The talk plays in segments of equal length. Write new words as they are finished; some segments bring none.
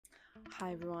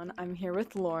Hi everyone, I'm here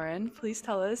with Lauren. Please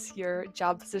tell us your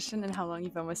job position and how long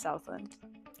you've been with Southland.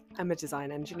 I'm a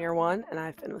design engineer one, and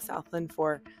I've been with Southland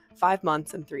for 5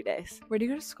 months and 3 days. Where do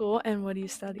you go to school and what do you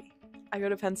study? I go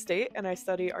to Penn State and I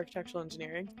study architectural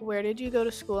engineering. Where did you go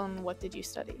to school and what did you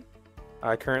study?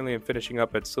 I currently am finishing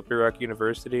up at Slippery Rock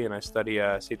University and I study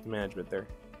safety management there.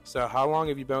 So how long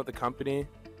have you been with the company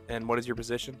and what is your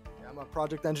position? I'm a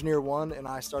project engineer one, and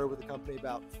I started with the company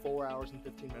about 4 hours and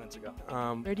 15 minutes ago.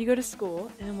 Where do you go to school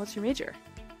and what's your major?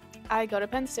 I go to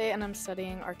Penn State and I'm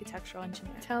studying architectural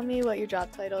engineering. Tell me what your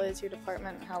job title is, your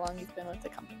department, and how long you've been with the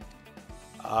company.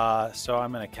 So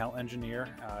I'm an account engineer.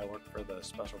 I work for the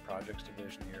Special Projects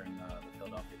Division here in the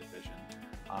Philadelphia Division.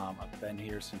 I've been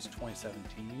here since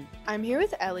 2017. I'm here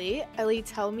with Ellie. Ellie,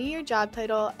 tell me your job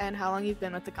title and how long you've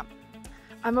been with the company.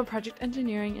 I'm a project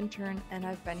engineering intern and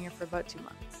I've been here for about 2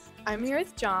 months. I'm here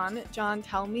with John. John,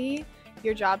 tell me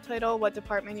your job title, what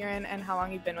department you're in, and how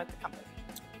long you've been with the company.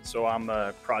 So I'm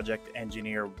a project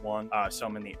engineer one, so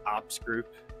I'm in the ops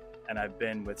group, and I've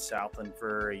been with Southland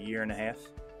for a year and a half.